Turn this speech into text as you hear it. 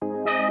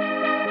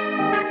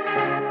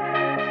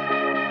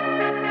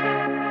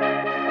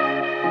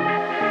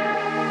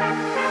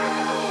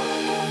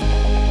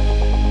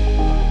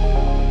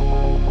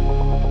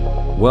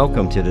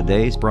Welcome to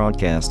today's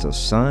broadcast of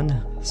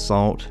Sun,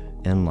 Salt,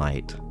 and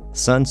Light.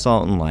 Sun,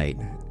 Salt, and Light,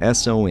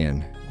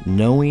 S-O-N,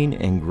 knowing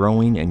and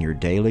growing in your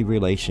daily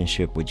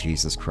relationship with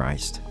Jesus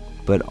Christ,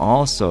 but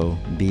also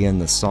being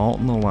the salt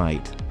and the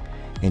light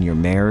in your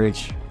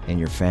marriage, in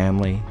your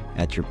family,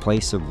 at your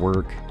place of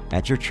work,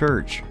 at your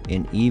church,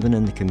 and even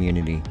in the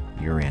community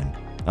you're in.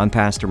 I'm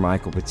Pastor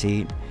Michael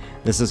Petit.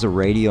 This is a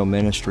radio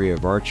ministry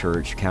of our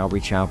church, Calvary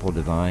Chapel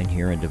Divine,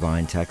 here in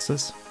Divine,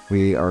 Texas.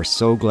 We are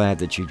so glad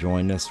that you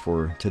joined us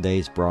for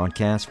today's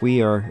broadcast.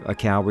 We are a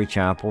Calvary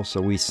Chapel,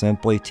 so we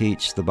simply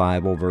teach the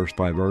Bible verse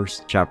by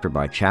verse, chapter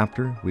by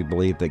chapter. We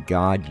believe that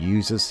God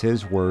uses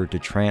His Word to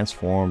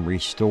transform,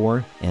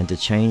 restore, and to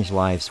change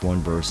lives one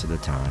verse at a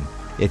time.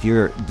 If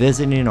you're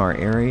visiting our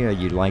area,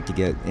 you'd like to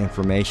get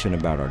information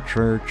about our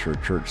church or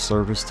church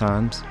service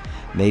times,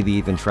 maybe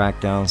even track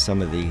down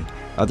some of the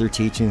other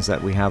teachings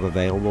that we have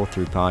available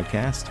through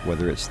podcast,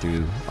 whether it's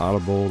through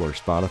Audible or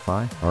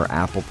Spotify or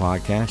Apple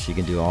Podcasts, you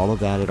can do all of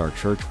that at our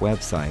church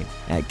website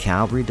at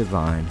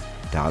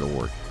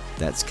calvarydivine.org.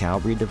 That's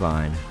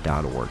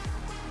calvarydivine.org.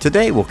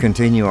 Today we'll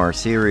continue our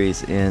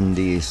series in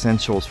the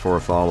Essentials for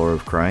a Follower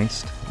of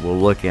Christ. We'll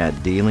look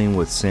at dealing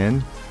with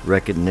sin,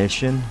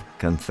 recognition,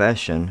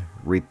 confession,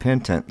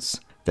 repentance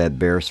that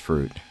bears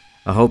fruit.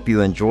 I hope you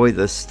enjoy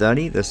this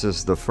study. This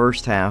is the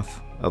first half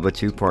of a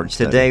two-part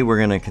study. Today we're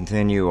going to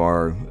continue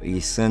our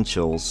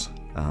essentials.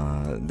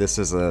 This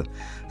is a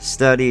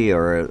study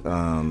or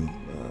a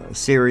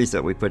series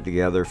that we put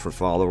together for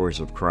followers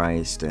of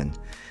Christ, and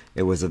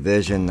it was a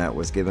vision that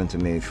was given to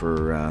me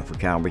for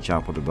Calvary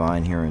Chapel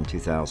Divine here in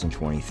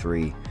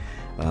 2023.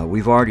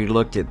 We've already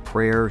looked at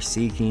prayer,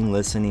 seeking,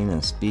 listening,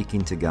 and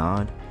speaking to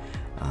God.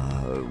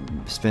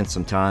 Spent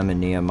some time in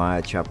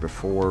Nehemiah chapter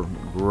 4.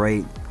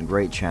 Great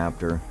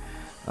chapter.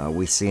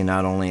 We see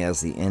not only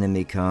as the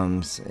enemy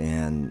comes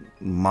and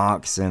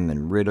mocks them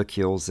and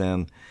ridicules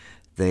them,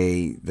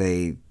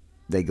 they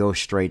go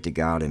straight to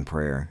God in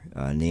prayer.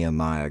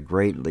 Nehemiah,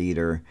 great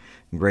leader,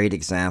 great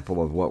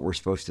example of what we're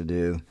supposed to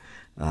do.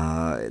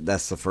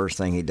 That's the first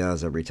thing he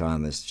does every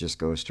time is just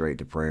go straight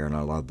to prayer, and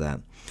I love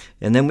that.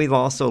 And then we've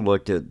also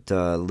looked at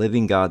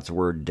living God's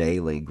Word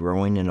daily,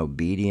 growing in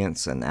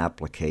obedience and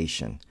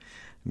application.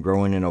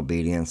 Growing in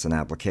obedience and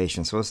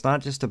application. So it's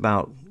not just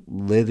about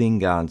living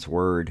God's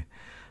Word,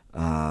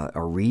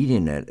 or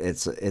reading it,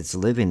 it's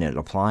living it,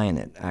 applying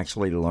it,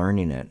 actually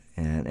learning it.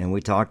 And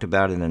we talked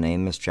about it in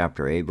Amos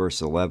chapter 8,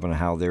 verse 11,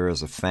 how there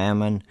is a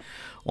famine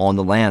on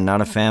the land, not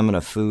a famine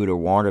of food or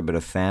water, but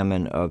a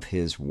famine of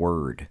His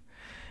Word.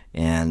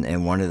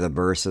 And one of the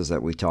verses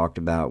that we talked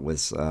about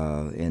was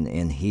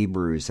in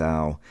Hebrews,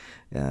 how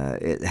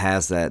it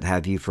has that,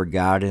 have you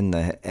forgotten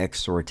the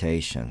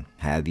exhortation?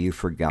 Have you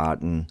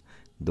forgotten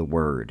the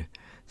Word?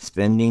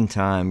 Spending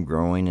time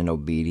growing in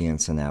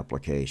obedience and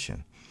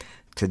application.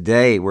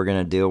 Today, we're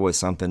going to deal with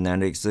something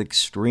that is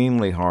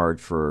extremely hard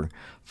for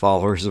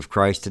followers of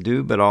Christ to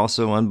do, but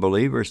also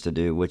unbelievers to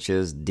do, which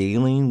is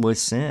dealing with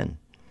sin.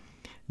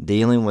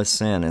 Dealing with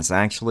sin is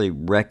actually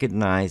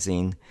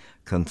recognizing,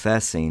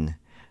 confessing,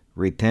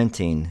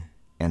 repenting,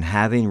 and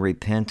having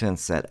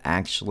repentance that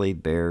actually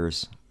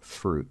bears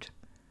fruit.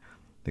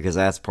 Because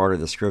that's part of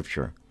the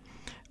scripture.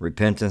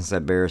 Repentance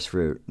that bears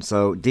fruit.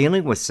 So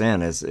dealing with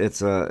sin it's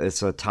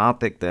a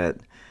topic that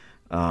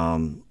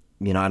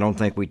I don't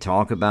think we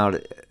talk about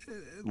it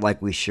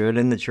like we should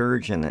in the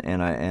church,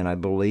 and I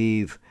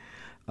believe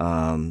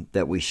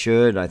that we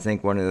should. I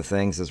think one of the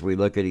things as we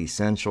look at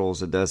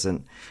essentials, it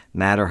doesn't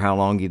matter how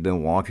long you've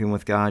been walking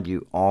with God,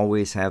 you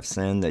always have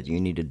sin that you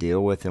need to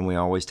deal with, and we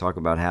always talk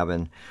about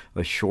having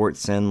a short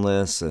sin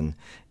list and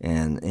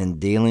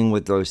dealing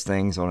with those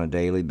things on a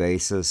daily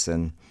basis.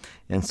 And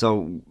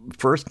so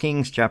 1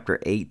 Kings chapter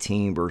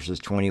 18 verses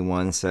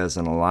 21 says,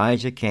 "And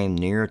Elijah came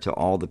near to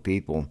all the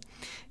people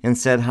and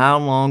said, 'How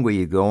long will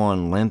you go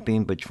on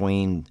limping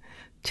between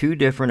two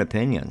different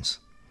opinions?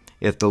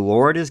 If the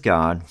Lord is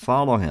God,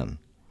 follow Him.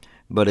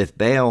 But if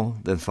Baal,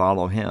 then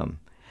follow him.'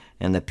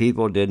 And the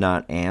people did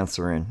not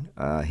answer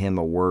him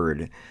a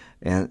word."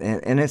 And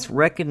it's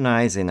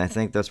recognizing, I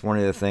think that's one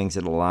of the things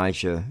that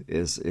Elijah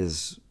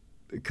is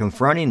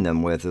confronting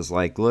them with, is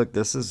like, look,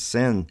 this is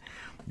sin.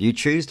 You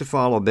choose to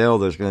follow Baal,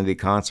 there's going to be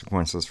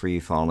consequences for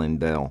you following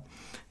Baal.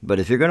 But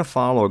if you're going to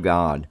follow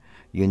God,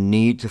 you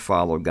need to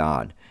follow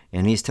God.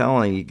 And he's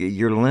telling you,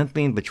 you're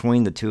limping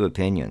between the two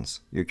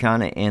opinions. You're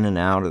kind of in and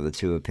out of the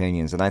two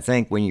opinions. And I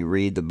think when you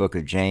read the book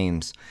of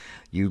James,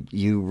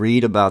 you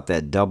read about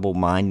that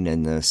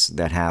double-mindedness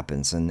that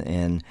happens.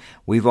 And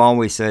we've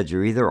always said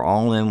you're either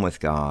all in with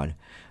God,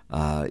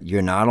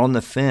 you're not on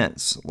the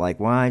fence. Like,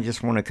 well, I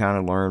just want to kind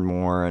of learn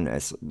more. And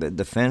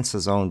the fence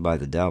is owned by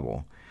the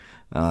devil.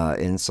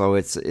 And so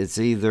it's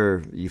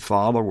either you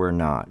follow or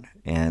not.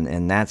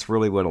 And that's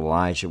really what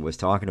Elijah was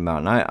talking about.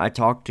 And I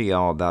talked to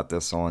y'all about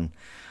this on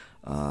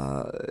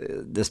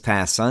this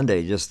past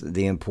Sunday, just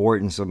the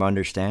importance of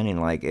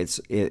understanding, like,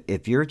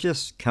 if you're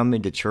just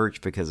coming to church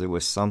because it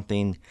was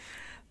something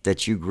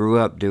that you grew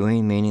up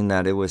doing, meaning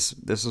that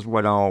this is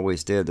what I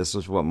always did, this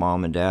is what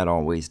mom and dad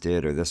always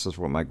did, or this is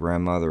what my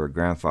grandmother or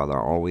grandfather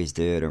always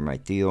did, or my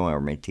tío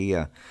or my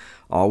tía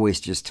always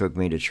just took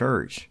me to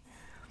church.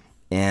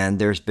 And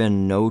there's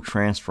been no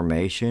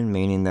transformation,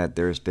 meaning that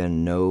there's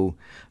been no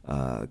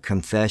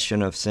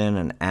confession of sin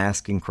and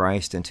asking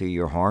Christ into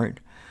your heart,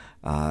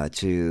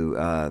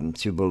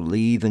 to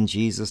believe in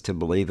Jesus, to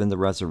believe in the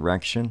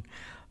resurrection.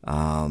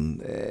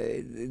 Then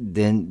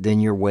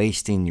you're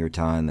wasting your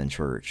time in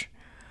church.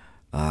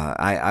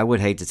 I would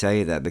hate to tell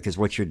you that, because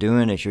what you're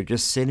doing is you're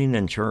just sitting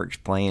in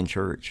church, playing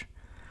church.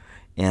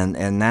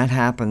 And that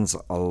happens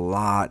a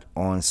lot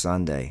on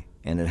Sunday.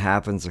 And it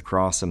happens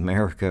across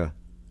America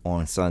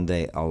on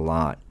Sunday a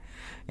lot.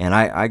 And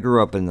I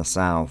grew up in the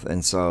South.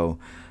 And so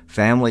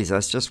families,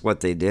 that's just what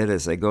they did,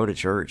 is they go to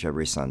church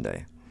every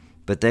Sunday.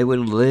 But they would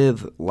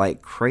live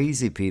like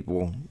crazy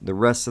people the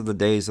rest of the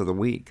days of the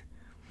week.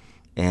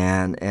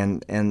 And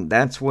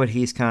that's what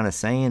he's kind of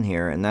saying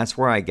here, and that's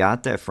where I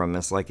got that from.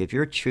 It's like, if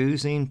you're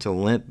choosing to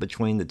limp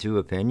between the two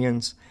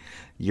opinions,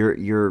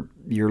 you're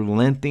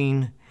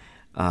limping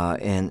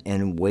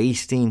and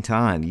wasting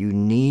time. You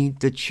need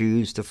to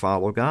choose to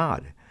follow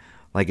God.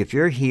 Like, if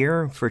you're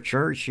here for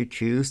church, you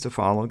choose to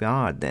follow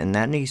God, and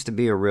that needs to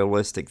be a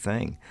realistic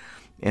thing.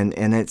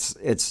 And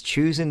it's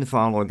choosing to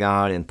follow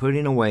God and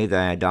putting away the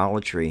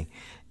idolatry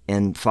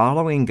and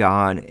following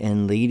God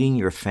and leading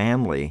your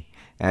family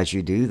as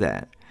you do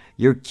that.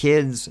 Your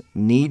kids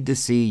need to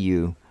see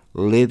you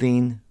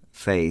living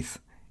faith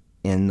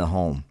in the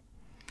home.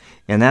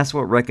 And that's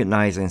what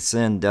recognizing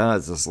sin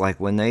does. It's like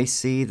when they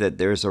see that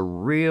there's a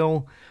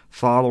real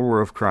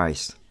follower of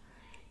Christ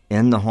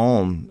in the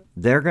home,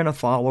 they're going to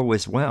follow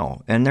as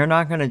well. And they're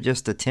not going to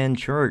just attend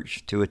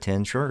church to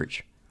attend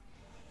church.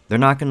 They're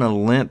not going to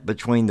limp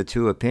between the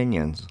two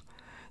opinions.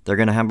 They're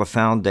going to have a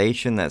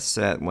foundation that's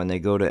set when they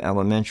go to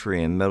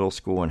elementary and middle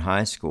school and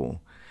high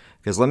school.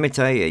 Because let me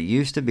tell you, it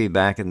used to be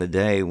back in the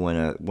day when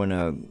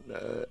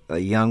a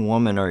young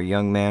woman or a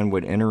young man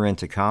would enter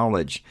into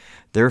college,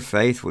 their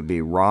faith would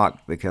be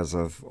rocked because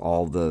of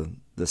all the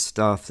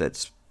stuff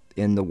that's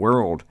in the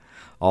world,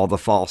 all the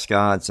false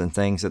gods and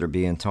things that are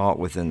being taught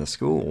within the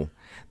school.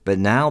 But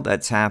now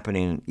that's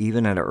happening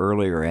even at an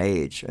earlier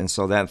age, and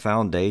so that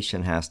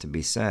foundation has to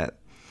be set.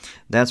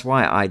 That's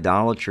why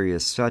idolatry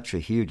is such a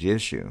huge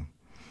issue.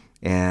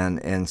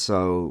 And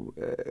so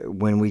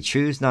when we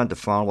choose not to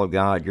follow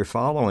God, you're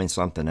following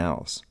something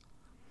else.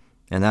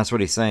 And that's what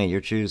he's saying.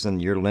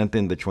 You're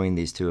limping between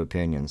these two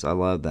opinions. I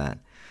love that.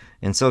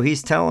 And so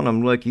he's telling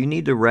them, look, you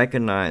need to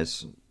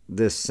recognize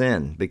this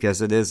sin,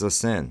 because it is a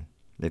sin.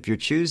 If you're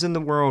choosing the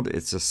world,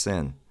 it's a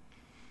sin.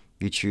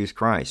 You choose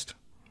Christ.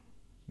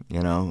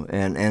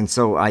 And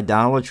so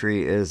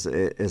idolatry is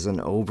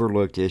an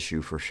overlooked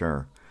issue for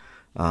sure.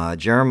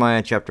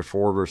 Jeremiah chapter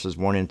 4 verses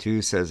 1 and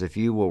 2 says, if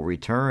you will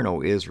return,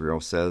 O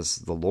Israel, says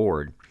the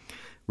Lord,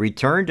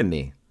 return to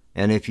me,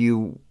 and if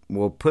you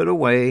will put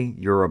away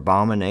your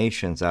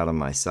abominations out of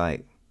my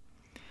sight,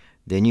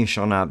 then you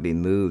shall not be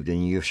moved,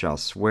 and you shall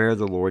swear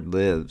the Lord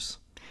lives.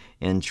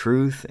 In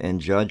truth and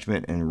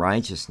judgment and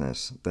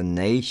righteousness, the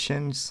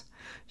nations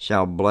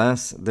shall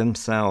bless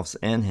themselves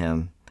in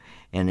him,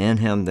 and in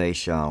him they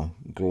shall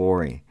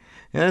glory.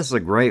 And this is a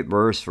great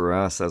verse for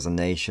us as a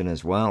nation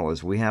as well,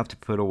 as we have to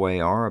put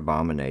away our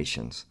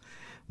abominations.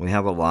 We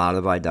have a lot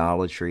of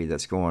idolatry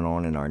that's going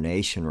on in our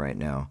nation right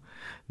now.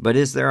 But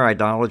is there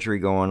idolatry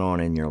going on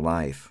in your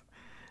life?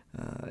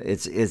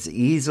 It's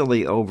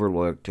easily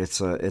overlooked. It's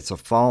a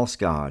false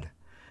god.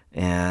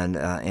 And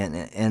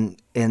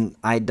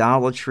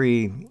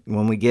idolatry,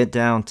 when we get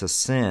down to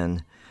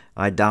sin,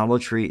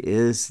 idolatry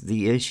is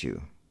the issue.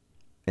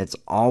 It's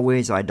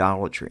always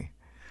idolatry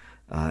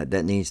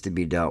that needs to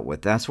be dealt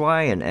with. That's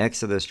why in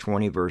Exodus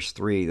 20 verse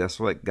 3, that's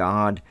what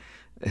God,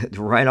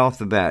 right off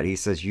the bat, he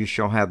says, you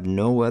shall have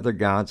no other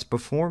gods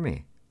before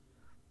me.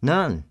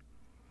 None.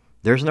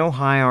 There's no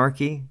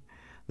hierarchy.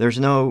 There's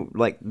no,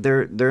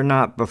 they're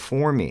not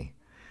before me.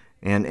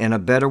 And a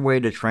better way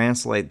to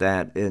translate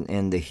that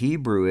in the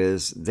Hebrew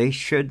is, they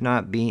should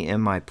not be in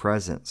my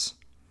presence.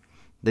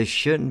 They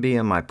shouldn't be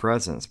in my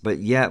presence, but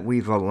yet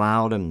we've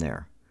allowed them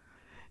there.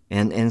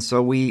 And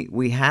so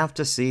we have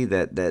to see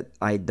that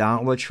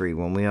idolatry,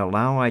 when we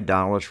allow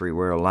idolatry,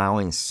 we're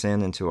allowing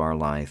sin into our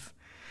life.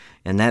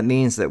 And that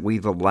means that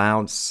we've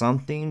allowed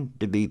something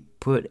to be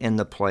put in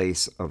the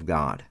place of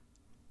God.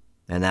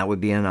 And that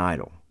would be an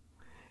idol.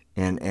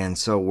 And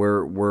so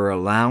we're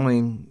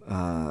allowing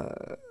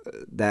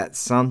that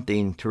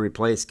something to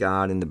replace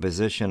God in the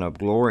position of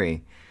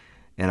glory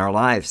in our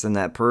lives. And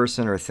that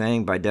person or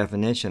thing, by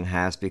definition,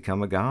 has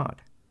become a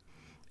god.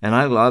 And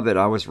I love it.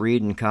 I was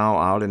reading Kyle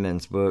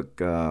Aldemann's book,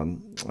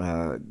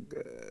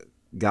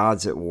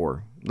 Gods at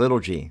War, little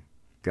g,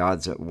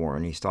 Gods at War,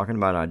 and he's talking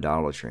about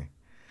idolatry.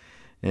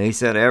 And he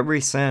said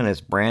every sin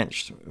is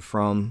branched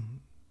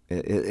from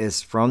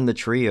the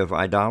tree of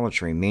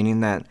idolatry, meaning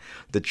that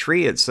the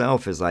tree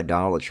itself is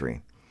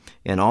idolatry.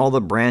 And all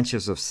the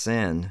branches of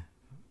sin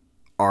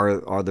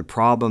are the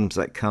problems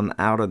that come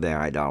out of their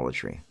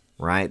idolatry.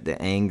 right?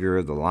 The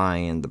anger, the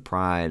lying, the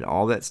pride,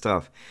 all that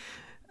stuff.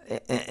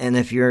 And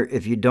if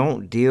you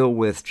don't deal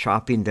with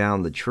chopping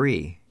down the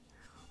tree,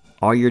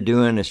 all you're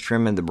doing is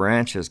trimming the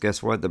branches.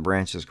 Guess what? The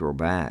branches grow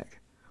back.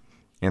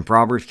 In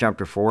Proverbs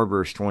chapter 4,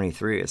 verse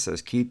 23, it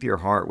says, "Keep your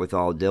heart with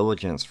all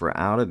diligence, for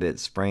out of it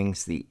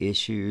springs the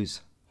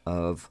issues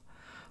of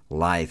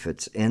life."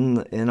 It's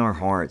in our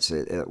hearts.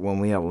 When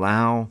we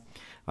allow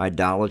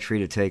idolatry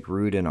to take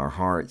root in our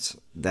hearts,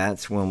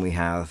 that's when we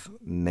have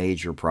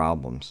major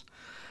problems.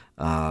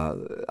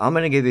 I'm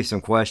going to give you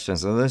some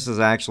questions, and this is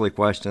actually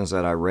questions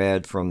that I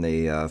read from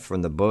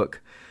the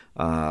book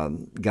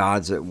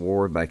Gods at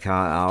War by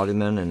Kyle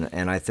Alderman,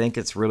 and I think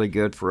it's really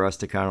good for us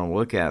to kind of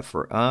look at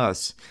for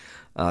us.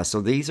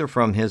 So these are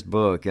from his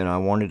book, and I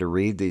wanted to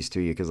read these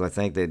to you because I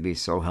think they'd be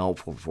so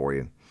helpful for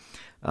you.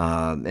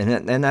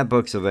 And that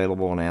book's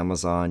available on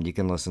Amazon. You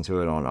can listen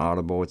to it on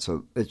Audible. It's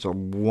a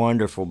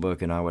wonderful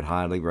book, and I would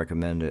highly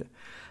recommend it.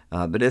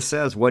 But it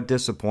says, "What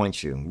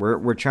disappoints you?"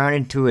 We're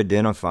trying to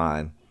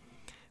identify.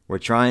 We're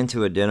trying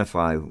to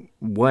identify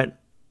what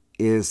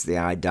is the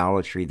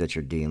idolatry that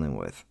you're dealing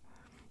with.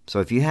 So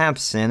if you have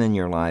sin in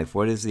your life,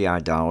 what is the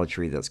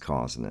idolatry that's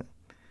causing it?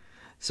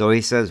 So he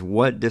says,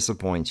 "What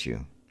disappoints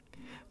you?"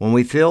 When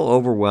we feel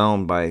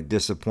overwhelmed by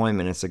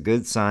disappointment, it's a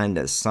good sign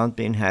that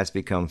something has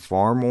become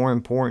far more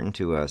important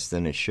to us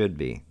than it should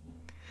be.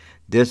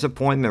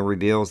 Disappointment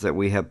reveals that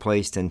we have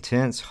placed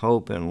intense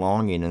hope and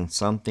longing in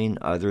something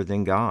other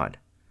than God.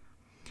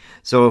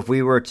 So if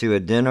we were to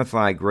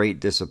identify great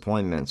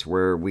disappointments,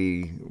 where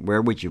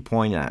would you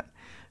point at?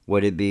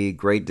 Would it be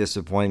great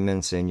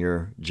disappointments in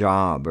your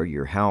job or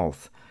your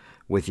health,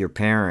 with your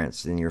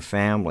parents, in your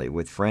family,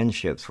 with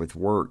friendships, with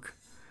work?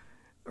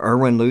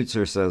 Erwin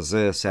Lutzer says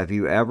this: "Have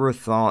you ever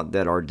thought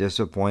that our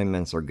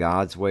disappointments are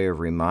God's way of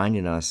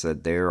reminding us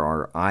that there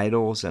are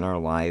idols in our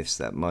lives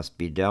that must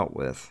be dealt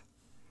with?"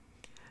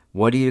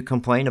 What do you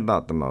complain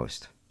about the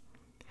most?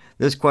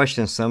 This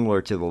question is similar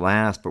to the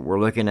last, but we're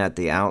looking at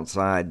the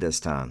outside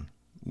this time.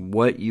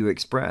 What you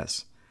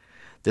express.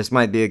 This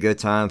might be a good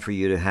time for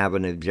you to have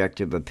an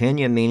objective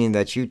opinion, meaning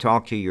that you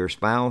talk to your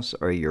spouse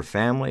or your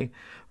family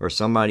or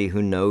somebody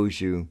who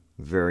knows you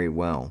very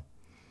well.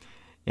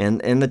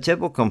 And the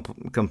typical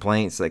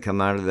complaints that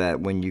come out of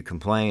that when you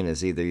complain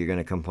is either you're going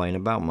to complain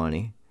about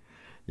money,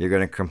 you're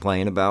going to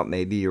complain about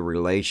maybe your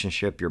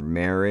relationship, your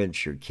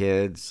marriage, your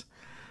kids,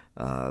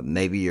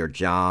 maybe your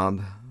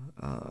job.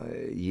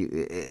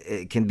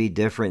 It can be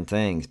different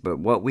things, but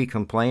what we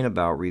complain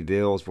about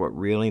reveals what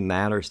really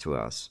matters to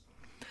us.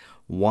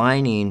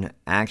 Whining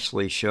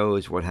actually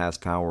shows what has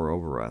power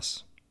over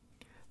us.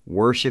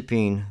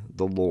 Worshiping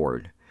the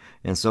Lord.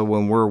 And so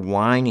when we're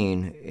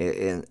whining,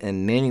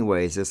 in many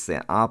ways, it's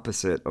the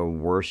opposite of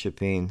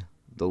worshiping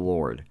the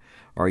Lord.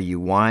 Are you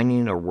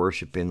whining or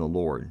worshiping the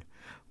Lord?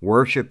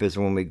 Worship is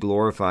when we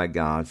glorify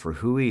God for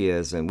who He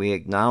is and we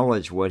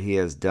acknowledge what He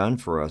has done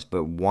for us,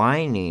 but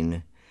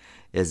whining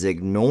is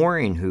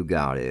ignoring who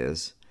God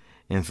is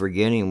and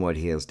forgetting what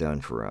He has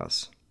done for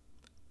us.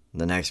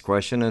 The next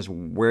question is,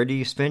 where do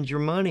you spend your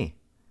money?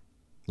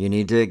 You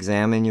need to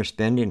examine your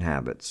spending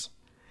habits.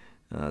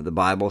 The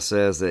Bible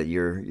says that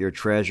your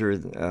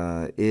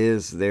treasure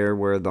is there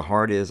where the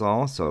heart is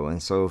also.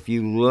 And so if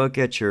you look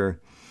at your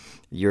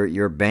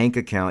bank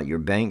account, your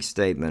bank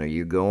statement, or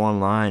you go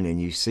online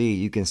and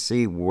you can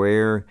see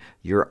where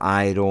your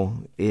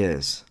idol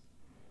is.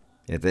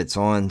 If it's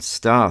on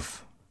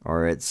stuff,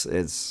 or it's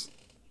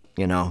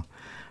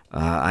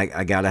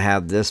I got to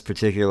have this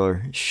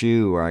particular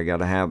shoe, or I got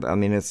to have,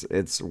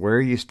 it's where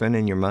are you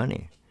spending your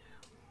money?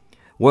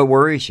 What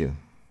worries you?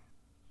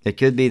 It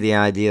could be the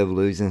idea of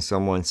losing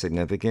someone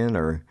significant,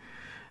 or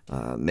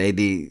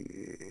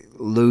maybe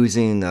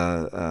losing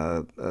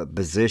a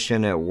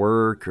position at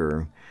work,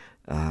 or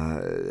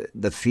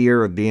the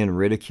fear of being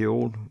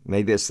ridiculed.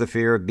 Maybe it's the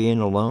fear of being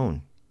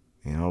alone.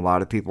 A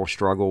lot of people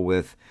struggle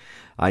with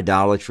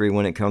idolatry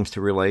when it comes to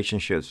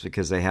relationships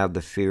because they have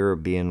the fear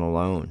of being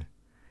alone.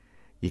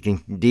 You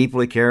can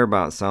deeply care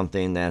about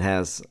something that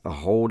has a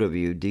hold of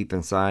you deep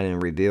inside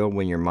and revealed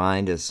when your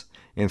mind is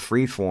in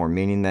free form,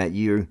 meaning that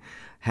you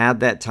have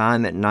that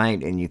time at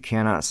night and you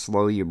cannot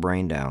slow your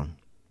brain down.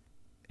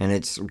 And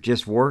it's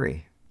just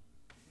worry.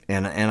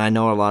 And I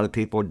know a lot of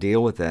people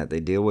deal with that.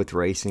 They deal with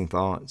racing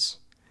thoughts.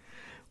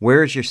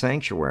 Where is your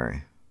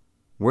sanctuary?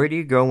 Where do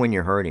you go when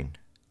you're hurting?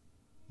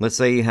 Let's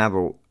say you have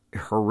a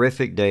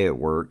horrific day at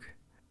work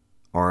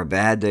or a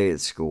bad day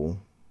at school,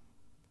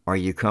 or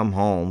you come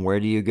home. Where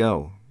do you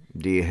go?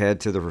 Do you head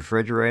to the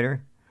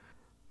refrigerator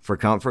for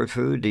comfort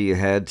food? Do you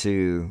head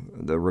to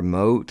the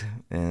remote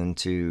and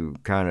to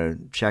kind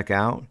of check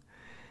out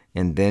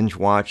and binge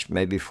watch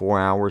maybe 4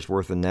 hours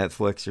worth of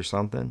Netflix or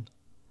something?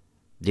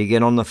 Do you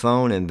get on the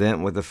phone and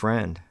vent with a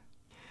friend?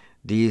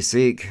 Do you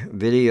seek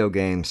video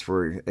games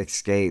for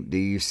escape? Do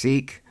you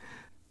seek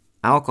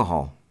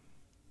alcohol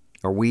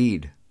or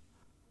weed?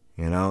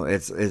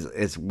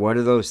 It's what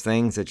are those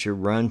things that you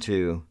run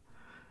to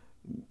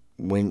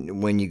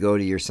when you go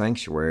to your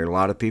sanctuary? A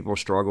lot of people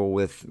struggle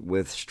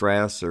with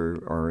stress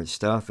or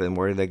stuff, and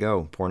where do they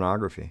go?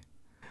 Pornography.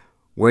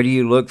 Where do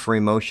you look for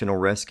emotional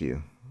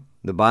rescue?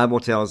 The Bible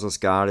tells us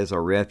God is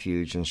our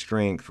refuge and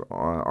strength,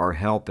 our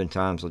help in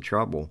times of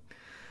trouble.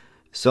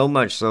 So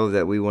much so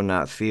that we will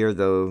not fear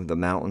though the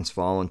mountains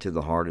fall into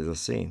the heart of the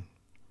sea.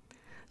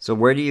 So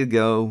where do you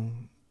go?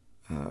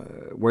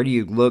 Where do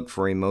you look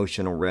for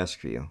emotional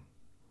rescue?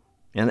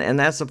 And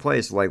that's the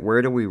place, like,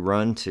 where do we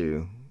run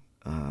to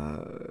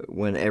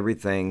when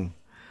everything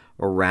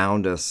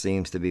around us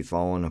seems to be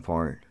falling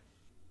apart?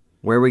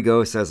 Where we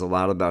go says a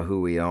lot about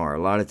who we are.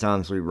 A lot of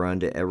times we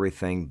run to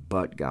everything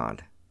but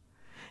God.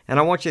 And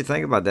I want you to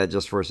think about that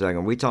just for a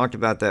second. We talked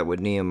about that with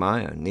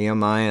Nehemiah.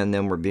 Nehemiah and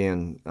them were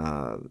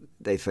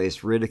they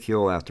faced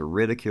ridicule after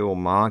ridicule,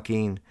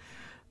 mocking,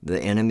 the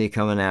enemy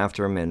coming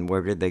after them, and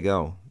where did they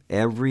go?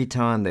 Every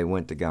time they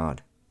went to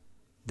God.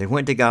 They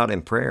went to God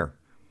in prayer.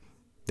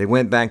 They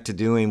went back to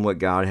doing what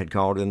God had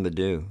called them to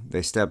do.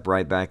 They stepped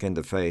right back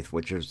into faith,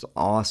 which is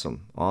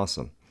awesome,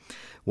 awesome.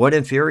 What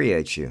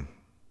infuriates you?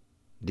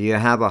 Do you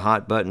have a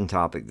hot button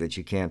topic that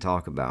you can't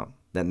talk about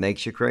that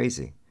makes you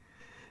crazy?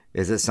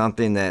 Is it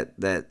something that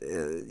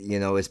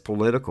is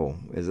political?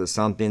 Is it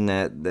something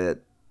that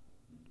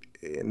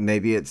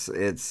maybe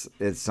it's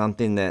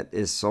something that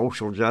is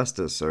social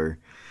justice, or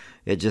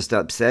it just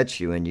upsets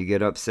you and you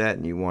get upset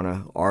and you want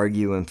to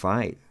argue and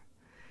fight?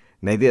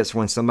 Maybe it's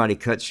when somebody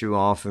cuts you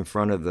off in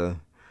front of the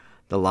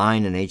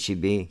line in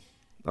HEB,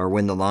 or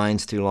when the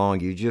line's too long,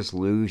 you just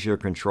lose your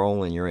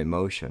control and your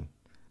emotion.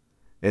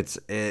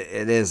 It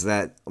is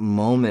that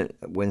moment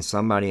when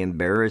somebody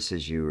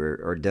embarrasses you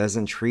or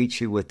doesn't treat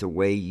you with the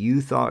way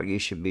you thought you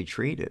should be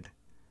treated.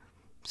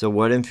 So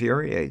what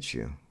infuriates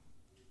you?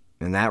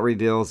 And that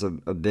reveals a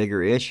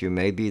bigger issue.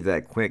 Maybe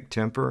that quick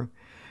temper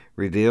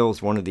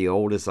reveals one of the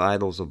oldest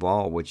idols of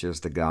all, which is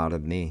the God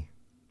of me.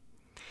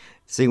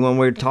 See, when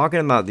we're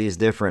talking about these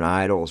different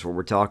idols, what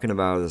we're talking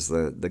about is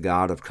the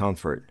God of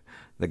comfort,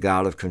 the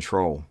God of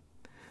control,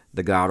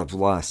 the God of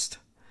lust.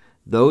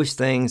 Those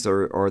things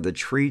are the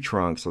tree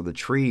trunks or the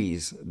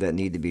trees that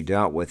need to be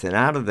dealt with. And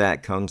out of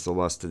that comes the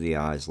lust of the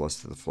eyes,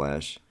 lust of the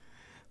flesh,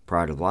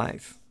 pride of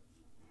life.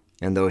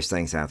 And those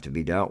things have to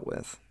be dealt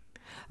with.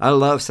 I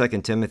love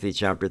 2 Timothy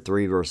chapter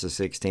 3, verses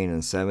 16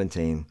 and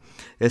 17.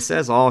 It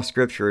says, all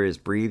Scripture is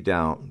breathed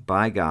out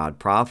by God,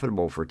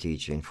 profitable for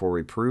teaching, for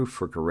reproof,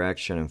 for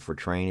correction, and for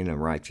training in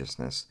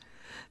righteousness,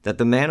 that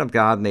the man of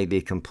God may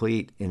be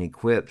complete and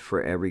equipped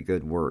for every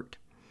good work.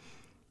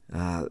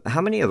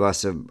 How many of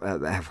us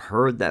have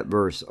heard that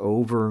verse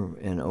over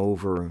and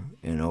over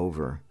and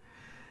over?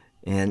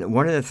 And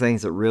one of the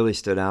things that really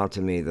stood out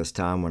to me this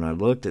time when I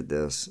looked at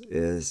this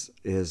is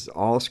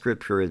all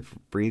Scripture is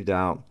breathed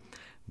out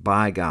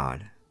by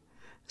God.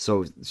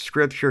 So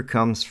Scripture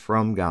comes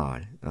from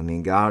God. I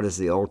mean, God is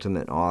the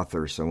ultimate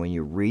author. So when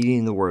you're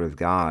reading the Word of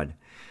God,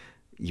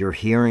 you're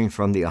hearing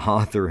from the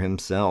author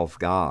himself,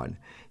 God.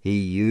 He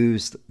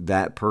used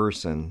that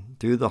person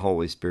through the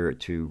Holy Spirit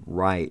to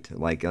write,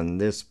 like on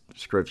this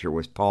scripture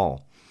was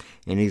Paul.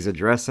 And he's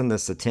addressing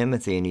this to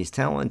Timothy, and he's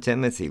telling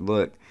Timothy,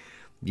 look,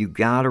 you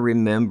got to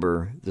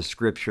remember the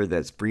scripture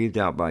that's breathed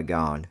out by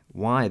God.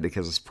 Why?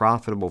 Because it's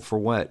profitable for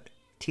what?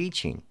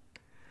 Teaching.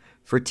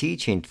 For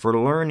teaching, for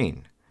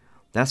learning.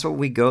 That's what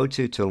we go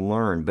to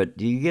learn. But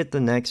do you get the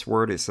next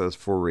word? It says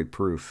for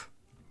reproof.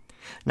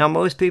 Now,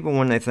 most people,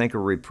 when they think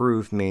of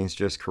reproof, means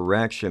just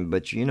correction,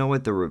 but you know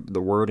what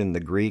the word in the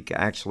Greek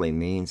actually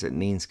means? It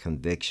means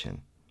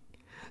conviction.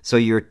 So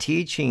you're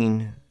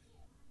teaching,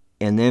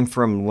 and then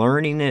from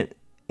learning it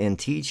and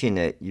teaching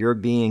it, you're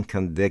being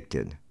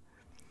convicted.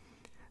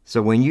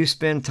 So when you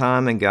spend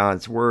time in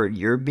God's Word,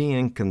 you're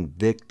being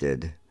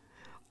convicted.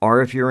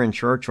 Or if you're in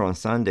church on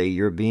Sunday,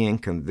 you're being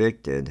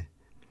convicted,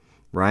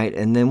 right?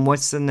 And then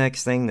what's the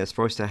next thing that's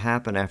supposed to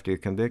happen after you're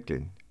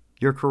convicted?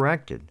 You're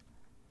corrected.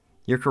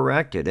 You're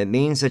corrected. It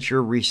means that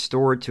you're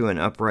restored to an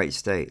upright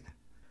state.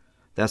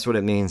 That's what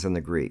it means in the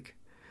Greek.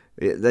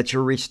 That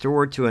you're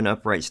restored to an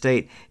upright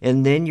state.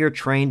 And then you're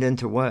trained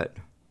into what?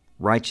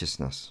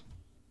 Righteousness.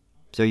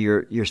 So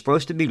you're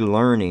supposed to be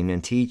learning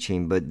and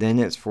teaching, but then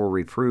it's for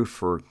reproof,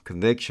 for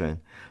conviction,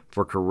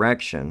 for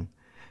correction,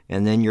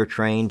 and then you're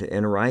trained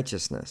in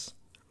righteousness.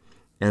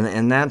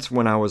 And that's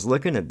when I was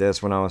looking at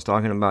this, when I was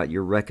talking about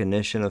your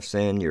recognition of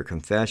sin, your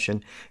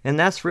confession. And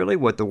that's really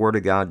what the Word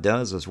of God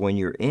does, is when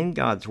you're in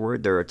God's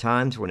Word, there are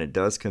times when it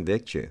does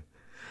convict you.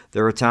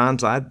 There are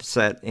times I've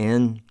sat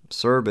in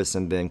service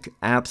and been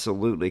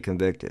absolutely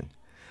convicted.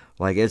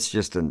 Like it's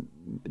just a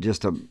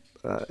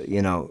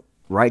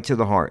right to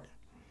the heart.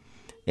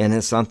 And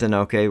it's something,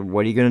 okay,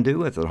 what are you going to do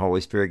with it? The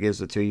Holy Spirit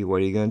gives it to you.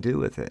 What are you going to do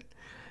with it?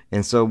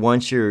 And so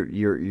once you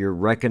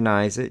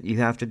recognize it, you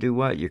have to do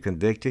what? You're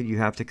convicted, you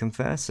have to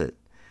confess it.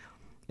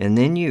 And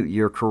then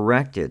you're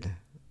corrected.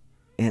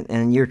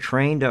 And you're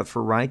trained up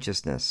for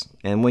righteousness.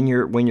 And when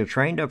you're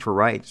trained up for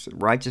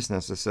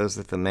righteousness, it says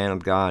that the man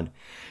of God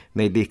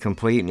may be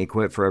complete and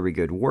equipped for every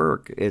good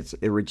work. It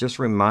just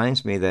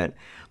reminds me that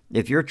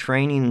if you're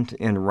training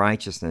in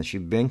righteousness,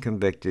 you've been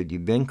convicted,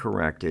 you've been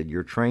corrected,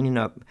 you're training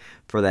up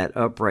for that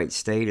upright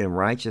state in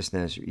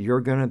righteousness,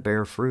 you're going to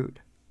bear fruit.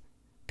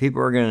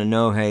 People are going to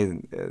know, hey,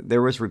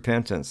 there was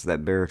repentance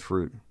that bare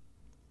fruit.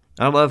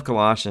 I love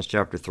Colossians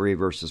chapter 3,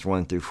 verses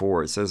 1 through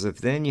 4. It says, "If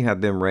then you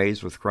have been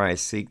raised with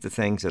Christ, seek the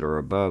things that are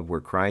above, where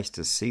Christ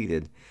is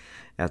seated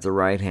at the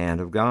right hand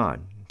of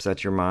God.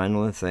 Set your mind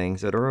on the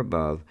things that are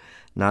above,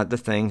 not the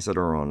things that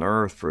are on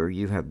earth, for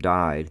you have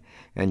died,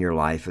 and your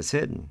life is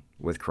hidden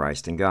with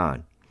Christ in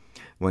God.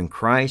 When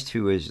Christ,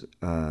 who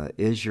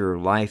is your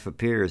life,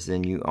 appears,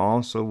 then you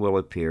also will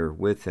appear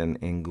with him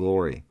in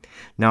glory."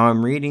 Now,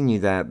 I'm reading you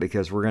that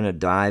because we're going to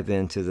dive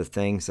into the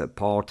things that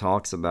Paul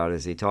talks about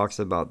as he talks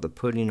about the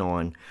putting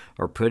on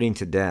or putting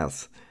to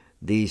death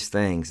these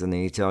things, and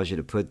then he tells you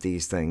to put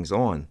these things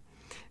on.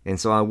 And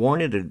so I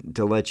wanted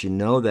to let you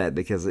know that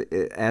because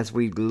as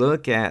we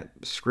look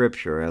at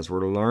Scripture, as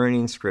we're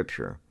learning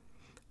Scripture,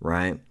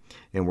 right,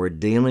 and we're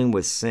dealing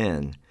with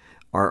sin,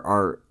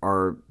 our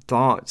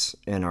thoughts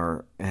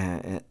and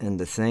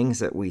the things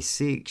that we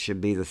seek should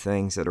be the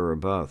things that are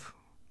above.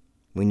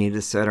 We need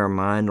to set our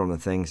mind on the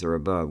things that are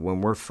above.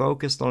 When we're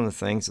focused on the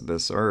things of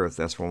this earth,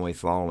 that's when we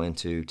fall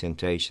into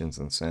temptations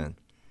and sin.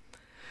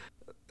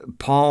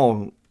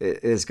 Paul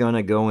is going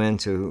to go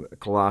into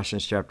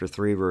Colossians chapter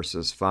 3,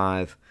 verses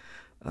 5,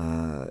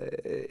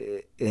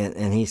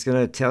 and he's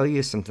going to tell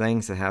you some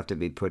things that have to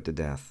be put to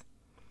death.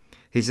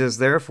 He says,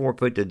 "Therefore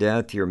put to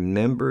death your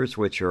members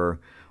which are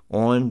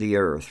on the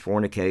earth,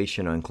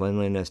 fornication,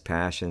 uncleanliness,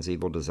 passions,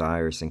 evil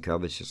desires, and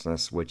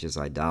covetousness, which is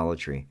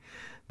idolatry.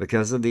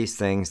 Because of these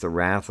things the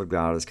wrath of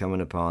God is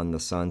coming upon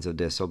the sons of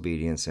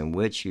disobedience, in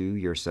which you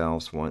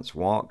yourselves once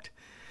walked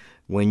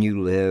when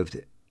you lived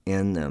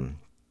in them."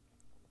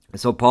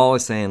 So Paul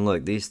is saying,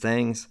 look, these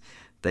things,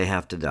 they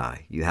have to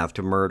die. You have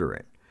to murder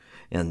it.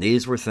 And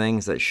these were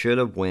things that should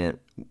have went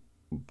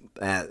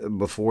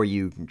before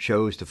you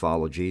chose to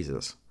follow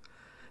Jesus.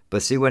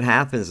 But see, what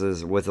happens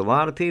is with a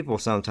lot of people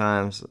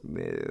sometimes,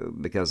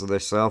 because of their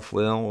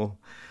self-will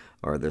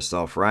or their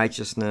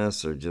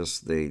self-righteousness, or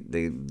just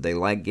they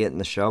like getting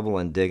the shovel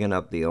and digging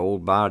up the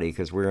old body,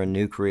 because we're a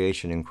new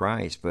creation in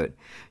Christ, but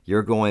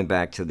you're going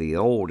back to the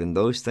old, and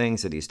those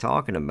things that he's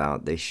talking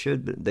about, they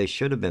should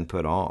have been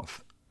put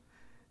off.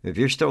 If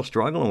you're still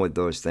struggling with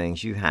those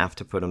things, you have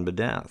to put them to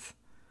death.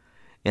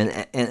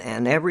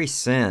 And every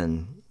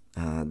sin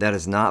that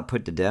is not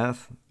put to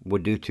death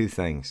will do two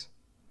things.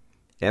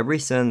 Every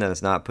sin that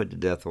is not put to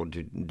death will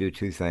do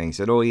two things.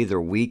 It'll either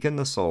weaken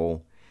the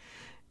soul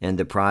and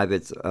deprive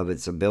it of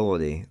its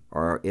ability,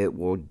 or it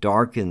will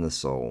darken the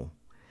soul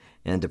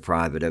and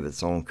deprive it of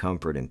its own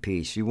comfort and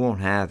peace. You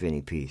won't have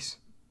any peace.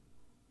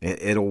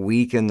 It'll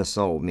weaken the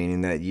soul,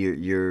 meaning that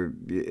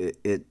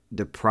it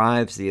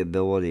deprives the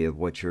ability of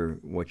what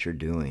you're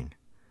doing.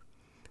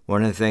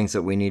 One of the things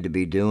that we need to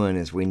be doing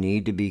is we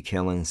need to be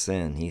killing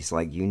sin. He's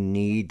like, you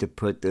need to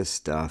put this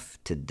stuff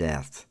to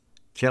death.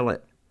 Kill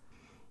it.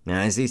 Now,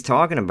 as he's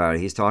talking about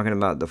it, he's talking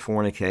about the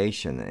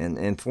fornication.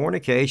 And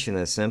fornication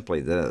is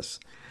simply this.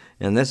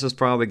 And this is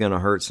probably going to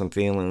hurt some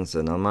feelings,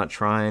 and I'm not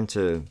trying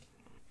to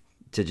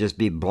just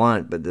be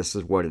blunt, but this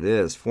is what it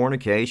is.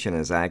 Fornication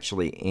is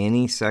actually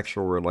any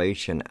sexual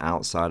relation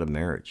outside of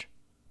marriage.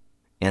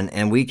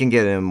 And we can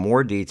get in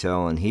more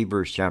detail in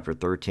Hebrews chapter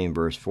 13,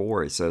 verse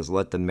 4. It says,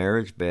 "Let the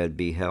marriage bed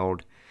be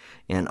held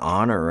in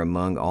honor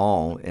among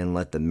all, and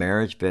let the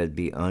marriage bed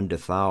be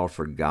undefiled,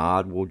 for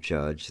God will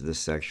judge the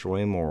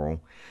sexually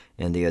immoral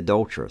and the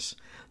adulterous."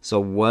 So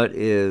what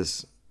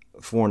is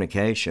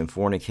fornication?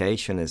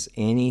 Fornication is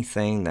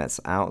anything that's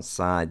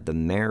outside the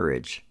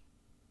marriage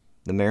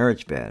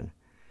bed,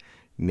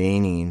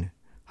 meaning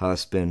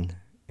husband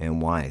and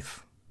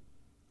wife.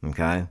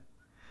 Okay?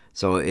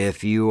 So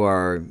if you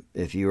are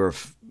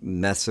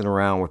messing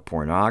around with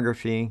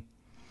pornography,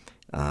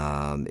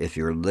 if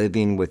you're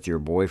living with your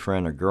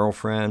boyfriend or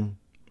girlfriend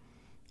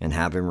and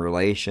having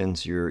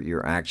relations,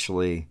 you're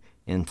actually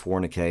in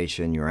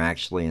fornication. You're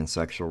actually in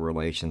sexual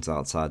relations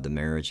outside the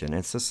marriage, and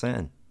it's a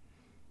sin.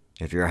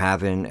 If you're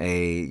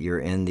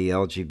in the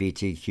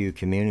LGBTQ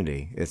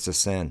community, it's a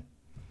sin.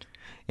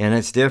 And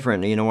it's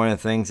different. You know, one of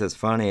the things that's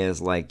funny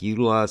is like the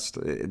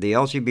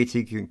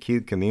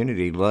LGBTQ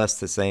community lusts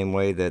the same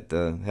way that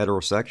the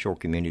heterosexual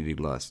community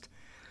lusts.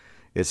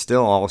 It's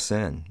still all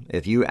sin.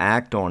 If you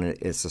act on it,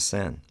 it's a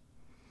sin.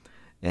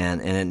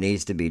 And it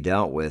needs to be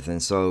dealt with.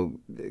 And so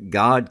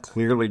God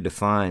clearly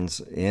defines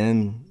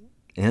in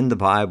the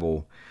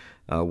Bible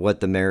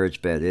what the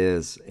marriage bed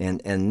is.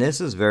 And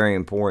this is very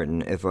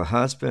important. If a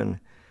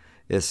husband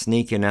is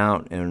sneaking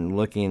out and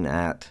looking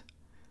at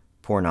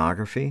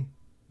pornography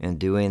and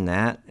doing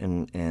that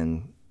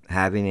and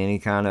having any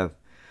kind of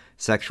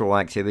sexual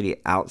activity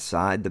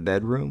outside the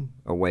bedroom,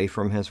 away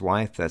from his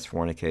wife, that's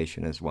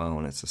fornication as well,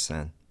 and it's a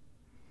sin.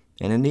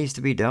 And it needs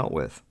to be dealt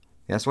with.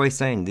 That's what he's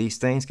saying. These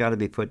things got to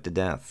be put to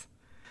death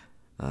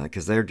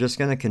because they're just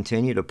going to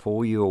continue to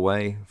pull you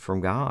away from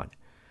God.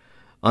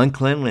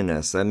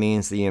 Uncleanliness, that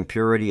means the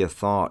impurity of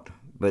thought.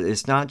 But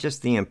it's not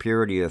just the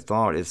impurity of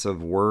thought, it's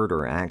of word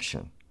or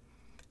action.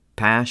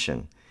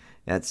 Passion,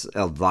 that's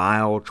a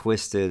vile,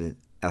 twisted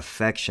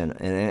affection,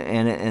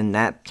 and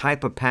that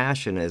type of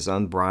passion is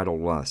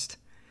unbridled lust.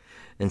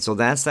 And so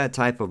that's that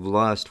type of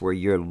lust where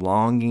you're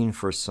longing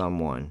for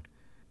someone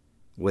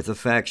with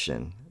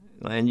affection,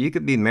 And you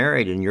could be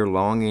married and you're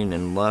longing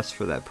and lust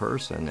for that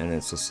person, and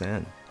it's a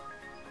sin.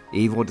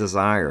 Evil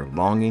desire,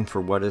 longing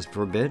for what is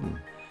forbidden.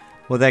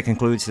 Well, that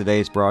concludes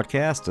today's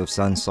broadcast of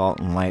Sun, Salt,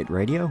 and Light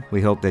Radio.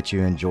 We hope that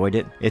you enjoyed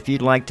it. If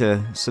you'd like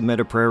to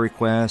submit a prayer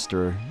request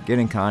or get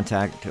in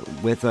contact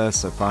with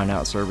us or find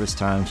out service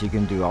times, you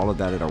can do all of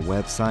that at our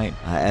website,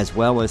 as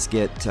well as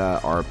get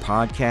our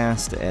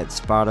podcast at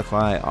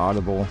Spotify,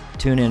 Audible,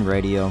 TuneIn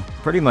Radio,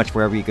 pretty much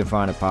wherever you can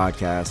find a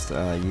podcast.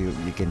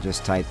 You can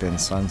just type in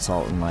Sun,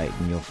 Salt, and Light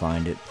and you'll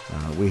find it.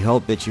 We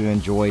hope that you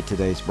enjoyed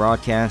today's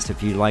broadcast.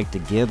 If you'd like to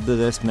give to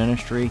this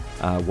ministry,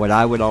 what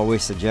I would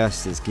always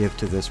suggest is give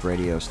to this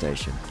radio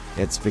station.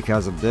 It's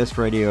because of this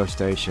radio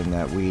station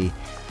that we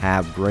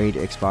have great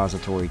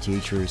expository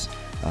teachers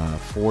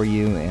for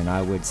you, and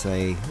I would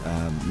say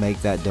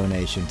make that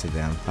donation to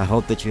them. I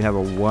hope that you have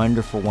a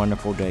wonderful,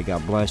 wonderful day.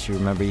 God bless you.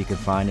 Remember, you can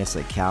find us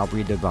at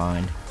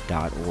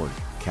calvarydivine.org.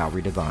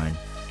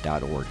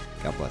 calvarydivine.org.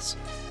 God bless.